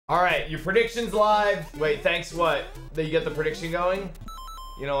All right, your predictions live. Wait, thanks what? That you get the prediction going?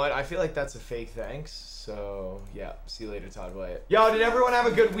 You know what? I feel like that's a fake thanks. So, yeah. See you later, Todd Wyatt. Yo, did everyone have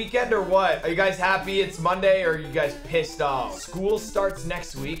a good weekend or what? Are you guys happy it's Monday or are you guys pissed off? School starts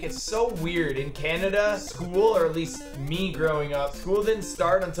next week. It's so weird. In Canada, school, or at least me growing up, school didn't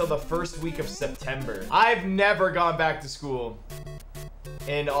start until the first week of September. I've never gone back to school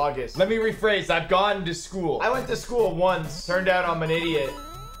in August. Let me rephrase. I've gone to school. I went to school once. Turned out I'm an idiot.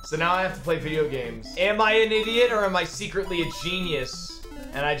 So now I have to play video games. Am I an idiot or am I secretly a genius?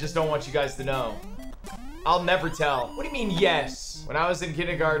 And I just don't want you guys to know. I'll never tell. What do you mean, yes? When I was in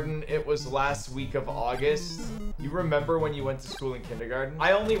kindergarten, it was last week of August. You remember when you went to school in kindergarten?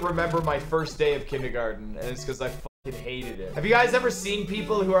 I only remember my first day of kindergarten, and it's because I fucking hated it. Have you guys ever seen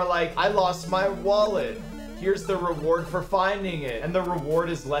people who are like, I lost my wallet. Here's the reward for finding it. And the reward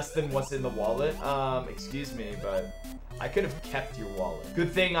is less than what's in the wallet? Excuse me, but I could have kept your wallet.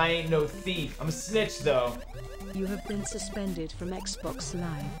 Good thing I ain't no thief. I'm a snitch, though. You have been suspended from Xbox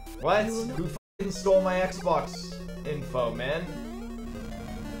Live. What? Who f***ing stole my Xbox info, man?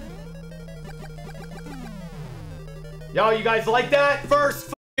 Yo, you guys like that? First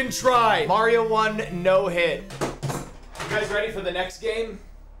f***ing try. Mario 1, no hit. You guys ready for the next game?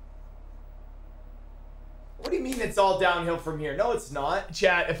 What do you mean it's all downhill from here? No, it's not.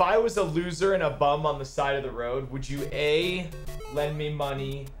 Chat, if I was a loser and a bum on the side of the road, would you A, lend me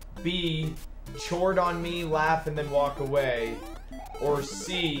money, B, chord on me, laugh, and then walk away, or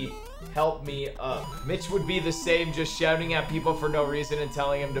C, help me up? Mitch would be the same, just shouting at people for no reason and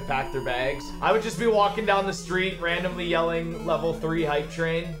telling them to pack their bags. I would just be walking down the street, randomly yelling level 3 hype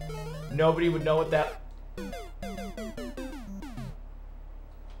train. Nobody would know what that...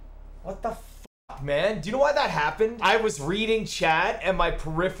 What the f***, man? Do you know why that happened? I was reading chat and my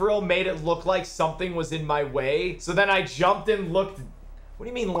peripheral made it look like something was in my way. So then I jumped and looked. What do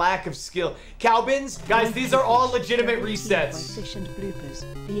you mean lack of skill? Cowbins? Guys, these are all legitimate resets. Fish and bloopers.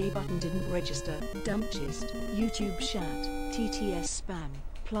 The A button didn't register. Dump gist. YouTube chat. TTS spam.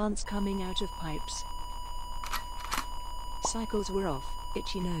 Plants coming out of pipes. Cycles were off.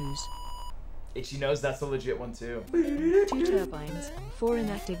 Itchy nose. Itchy nose, that's a legit one too. 2 turbines, 4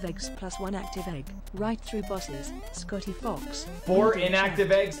 inactive eggs plus 1 active egg. Right through bosses. Scotty Fox. 4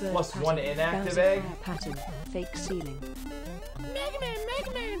 inactive eggs plus 1 inactive egg. Pattern. Fake ceiling. Mega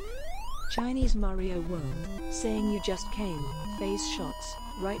Man. Chinese Mario World. Saying you just came. Phase shots.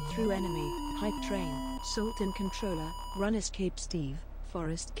 Right through enemy. Hype train. Salt and controller. Run escape Steve.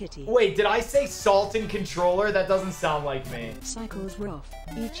 Forest Kitty. Wait, did I say salt and controller? That doesn't sound like me. Cycles were off.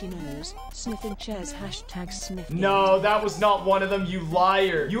 Itchy nose. Sniffing chairs. Hashtag sniffing. No, that was not one of them, you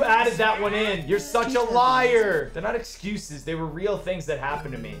liar. You added that one in. You're such a liar. They're not excuses. They were real things that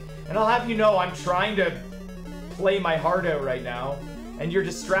happened to me. And I'll have you know, I'm trying to play my heart out right now. And you're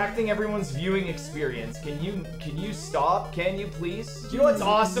distracting everyone's viewing experience. Can you stop? Can you please? Do you know what's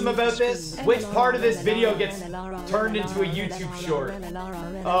awesome about this? Which part of this video gets turned into a YouTube short?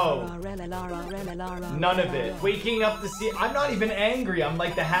 Oh. None of it. Waking up to see... I'm not even angry. I'm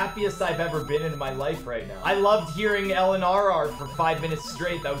like the happiest I've ever been in my life right now. I loved hearing LNRR for 5 minutes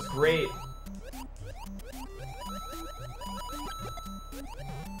straight. That was great.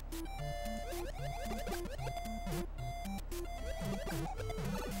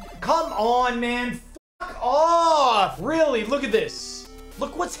 Come on, man. Fuck off. Really, look at this.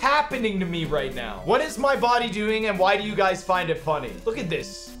 Look what's happening to me right now. What is my body doing and why do you guys find it funny? Look at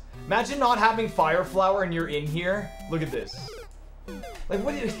this. Imagine not having Fire Flower and you're in here. Look at this. Like,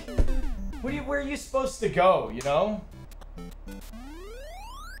 where are you supposed to go, you know?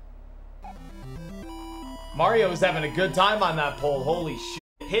 Mario is having a good time on that pole. Holy shit.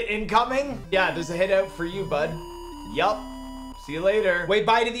 Hit incoming? Yeah, there's a hit out for you, bud. Yup. See you later. Wait,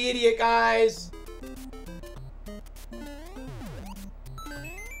 bye to the idiot, guys.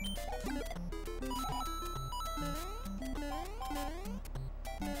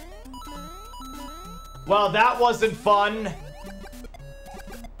 Well, that wasn't fun.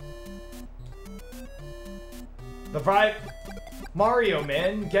 The vibe. Mario,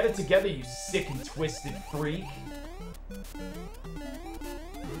 man, get it together, you sick and twisted freak.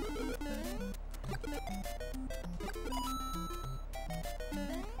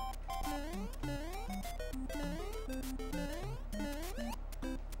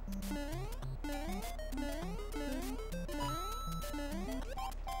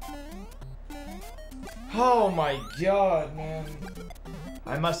 Oh my god, man.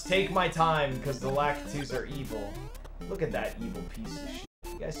 I must take my time because the Lactus are evil. Look at that evil piece of shit.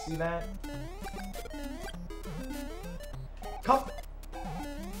 You guys see that? Come.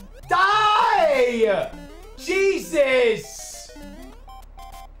 Die! Jesus!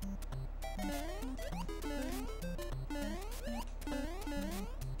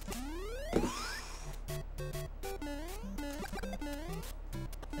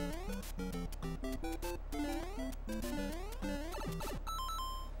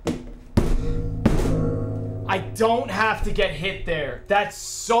 I don't have to get hit there. That's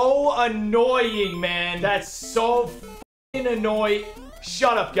so annoying, man. That's so f***ing annoying.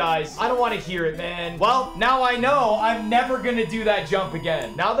 Shut up, guys. I don't want to hear it, man. Well, now I know I'm never going to do that jump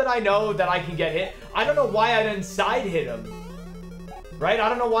again. Now that I know that I can get hit, I don't know why I didn't side hit him. Right? I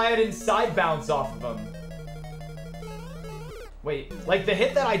don't know why I didn't side bounce off of him. Wait, like the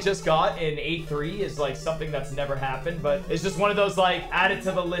hit that I just got in 8-3 is like something that's never happened, but it's just one of those like, add it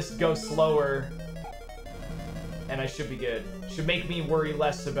to the list, go slower. And I should be good. Should make me worry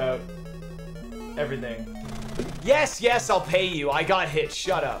less about everything. Yes, yes, I'll pay you. I got hit.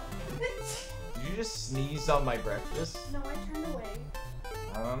 Shut up. Did you just sneeze on my breakfast? No, I turned away.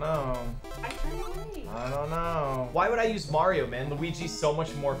 I don't know. I turned away. I don't know. Why would I use Mario, man? Luigi's so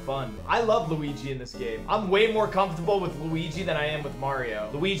much more fun. I love Luigi in this game. I'm way more comfortable with Luigi than I am with Mario.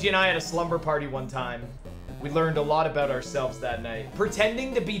 Luigi and I had a slumber party one time. We learned a lot about ourselves that night.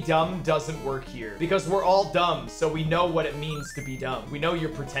 Pretending to be dumb doesn't work here because we're all dumb, so we know what it means to be dumb. We know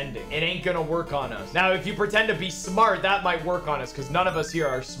you're pretending. It ain't gonna work on us. Now, if you pretend to be smart, that might work on us because none of us here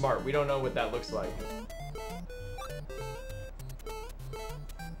are smart. We don't know what that looks like.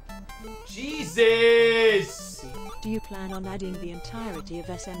 Jesus! Do you plan on adding the entirety of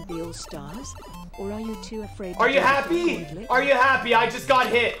SMB All Stars? Or are you too afraid to Are you do it happy? awkwardly? Are you happy? I just got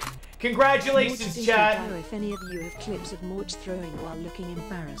hit. Congratulations, Morch chat. doesn't know if any of you have clips of Morch throwing while looking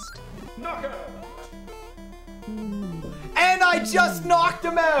embarrassed. And I just knocked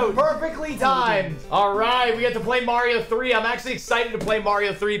him out! Perfectly timed! Alright, we get to play Mario 3. I'm actually excited to play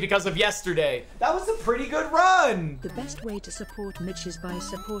Mario 3 because of yesterday. That was a pretty good run! The best way to support Mitch is by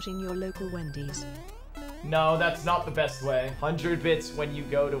supporting your local Wendy's. No, that's not the best way. 100 bits when you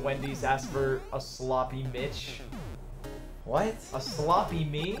go to Wendy's, ask for a sloppy Mitch. What? A sloppy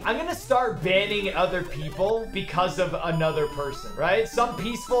me? I'm gonna start banning other people because of another person, right? Some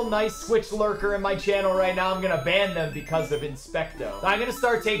peaceful, nice Switch lurker in my channel right now, I'm gonna ban them because of Inspecto. I'm gonna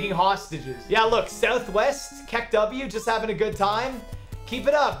start taking hostages. Yeah, look, Southwest, KEKW, just having a good time. Keep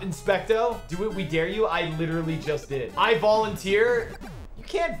it up, Inspecto. Do it, we dare you. I literally just did. I volunteer. You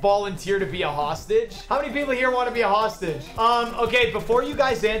can't volunteer to be a hostage. How many people here want to be a hostage? Okay, before you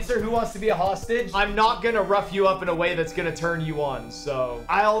guys answer who wants to be a hostage, I'm not gonna rough you up in a way that's gonna turn you on, so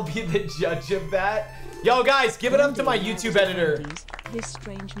I'll be the judge of that. Yo, guys, give it up to my YouTube editor. Wendy's, this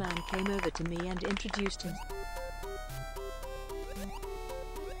strange man came over to me and introduced him.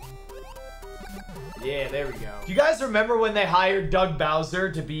 Yeah, there we go. Do you guys remember when they hired Doug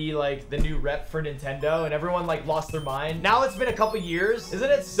Bowser to be like the new rep for Nintendo and everyone like lost their mind? Now it's been a couple years. Isn't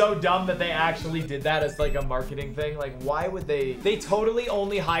it so dumb that they actually did that as like a marketing thing? Like, why would they? They totally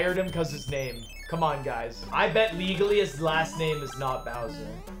only hired him because his name. Come on, guys. I bet legally his last name is not Bowser.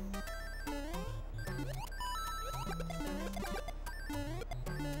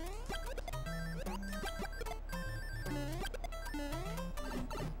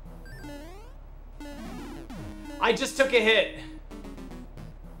 I just took a hit.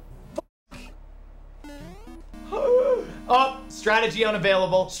 Oh, strategy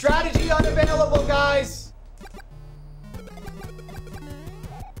unavailable. Strategy unavailable, guys.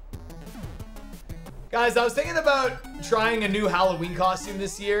 Guys, I was thinking about trying a new Halloween costume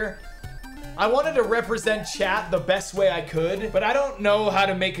this year. I wanted to represent chat the best way I could, but I don't know how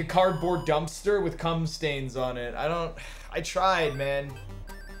to make a cardboard dumpster with cum stains on it. I tried, man.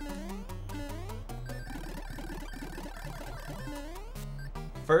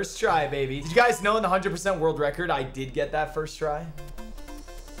 First try, baby. Did you guys know in the 100% world record, I did get that first try?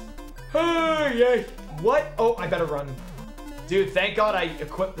 Oh, yay. What? Oh, I better run. Dude, thank God I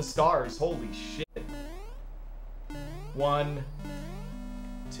equipped the stars. Holy shit. 1,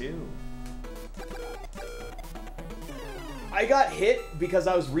 2. I got hit because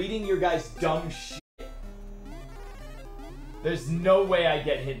I was reading your guys' dumb shit. There's no way I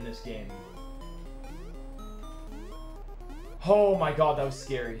get hit in this game. Oh my God, that was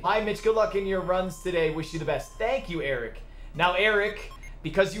scary. Hi, Mitch. Good luck in your runs today. Wish you the best. Thank you, Eric. Now, Eric,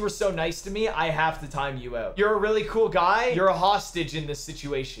 because you were so nice to me, I have to time you out. You're a really cool guy. You're a hostage in this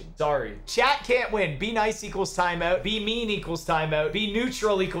situation. Sorry. Chat can't win. Be nice equals timeout. Be mean equals timeout. Be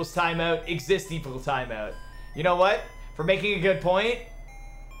neutral equals timeout. Exist equals timeout. You know what? For making a good point,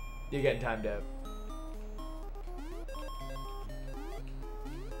 you're getting timed out.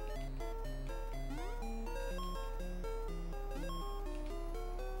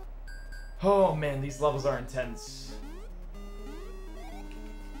 Oh man, these levels are intense.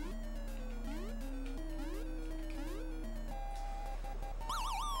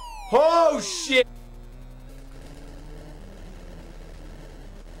 Oh, shit.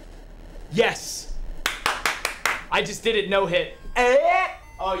 Yes. I just did it, no hit.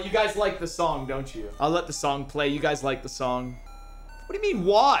 Oh, you guys like the song, don't you? I'll let the song play. You guys like the song. What do you mean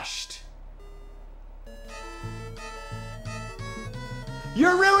washed?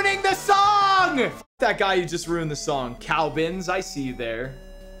 You're ruining the song! F that guy who just ruined the song. Calbins, I see you there.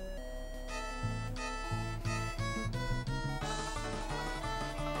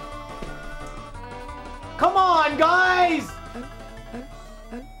 Come on, guys!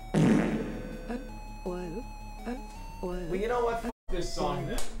 Well, you know what? F this song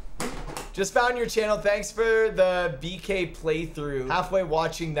then. Just found your channel. Thanks for the BK playthrough. Halfway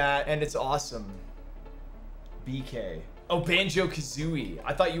watching that, and it's awesome. BK. Oh, Banjo-Kazooie.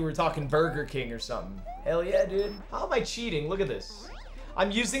 I thought you were talking Burger King or something. Hell yeah, dude. How am I cheating? Look at this.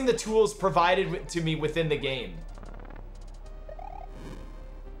 I'm using the tools provided to me within the game.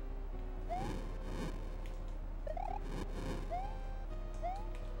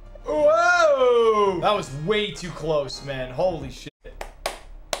 Whoa! That was way too close, man. Holy shit.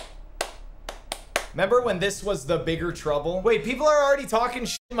 Remember when this was the bigger trouble? Wait, people are already talking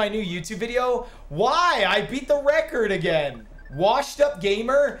shit in my new YouTube video? Why? I beat the record again. Washed up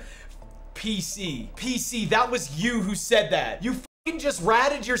gamer? PC. PC, that was you who said that. You fucking just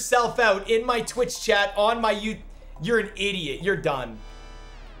ratted yourself out in my Twitch chat on my YouTube. You're an idiot. You're done.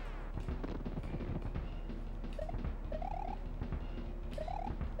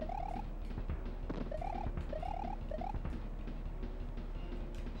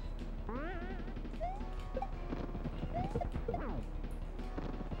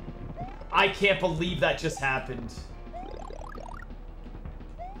 I can't believe that just happened.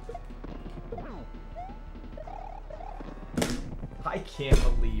 I can't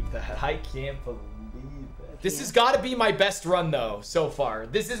believe that. I can't believe that. This has got to be my best run, though, so far.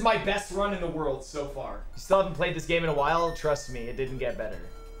 This is my best run in the world so far. You still haven't played this game in a while? Trust me, it didn't get better.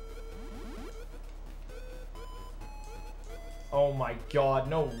 Oh my god,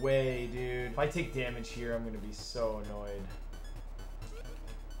 no way, dude. If I take damage here, I'm gonna be so annoyed.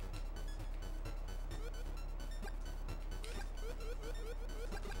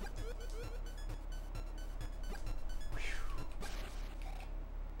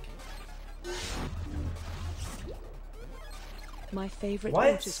 My favorite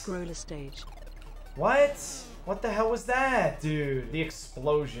What? water scroller stage. What? What the hell was that, dude? The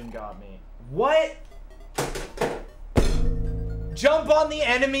explosion got me. What? Jump on the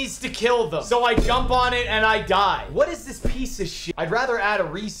enemies to kill them. So I jump on it and I die. What is this piece of shit? I'd rather add a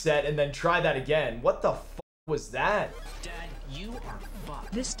reset and then try that again. What the f was that? Dad, you are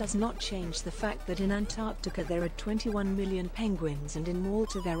fucked. This does not change the fact that in Antarctica there are 21 million penguins and in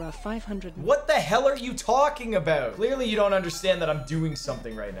Malta there are 500. What the hell are you talking about? Clearly you don't understand that I'm doing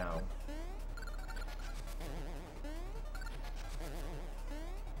something right now.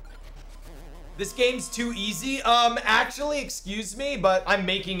 This game's too easy. Actually, excuse me, but I'm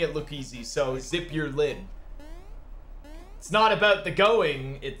making it look easy, so zip your lid. It's not about the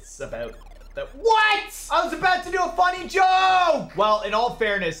going, it's about the— What? I was about to do a funny joke! Well, in all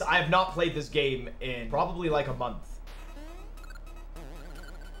fairness, I have not played this game in probably like a month.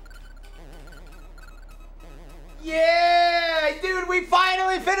 Yeah! Dude, we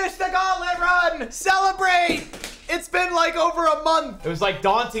finally finished the gauntlet run! Celebrate! It's been like over a month. It was like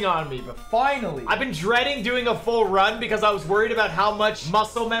daunting on me, but finally. I've been dreading doing a full run because I was worried about how much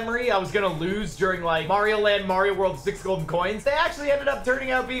muscle memory I was gonna lose during like Mario Land, Mario World 6 golden coins. They actually ended up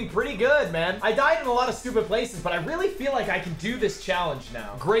turning out being pretty good, man. I died in a lot of stupid places, but I really feel like I can do this challenge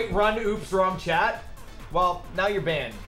now. Great run, oops, wrong chat. Well, now you're banned.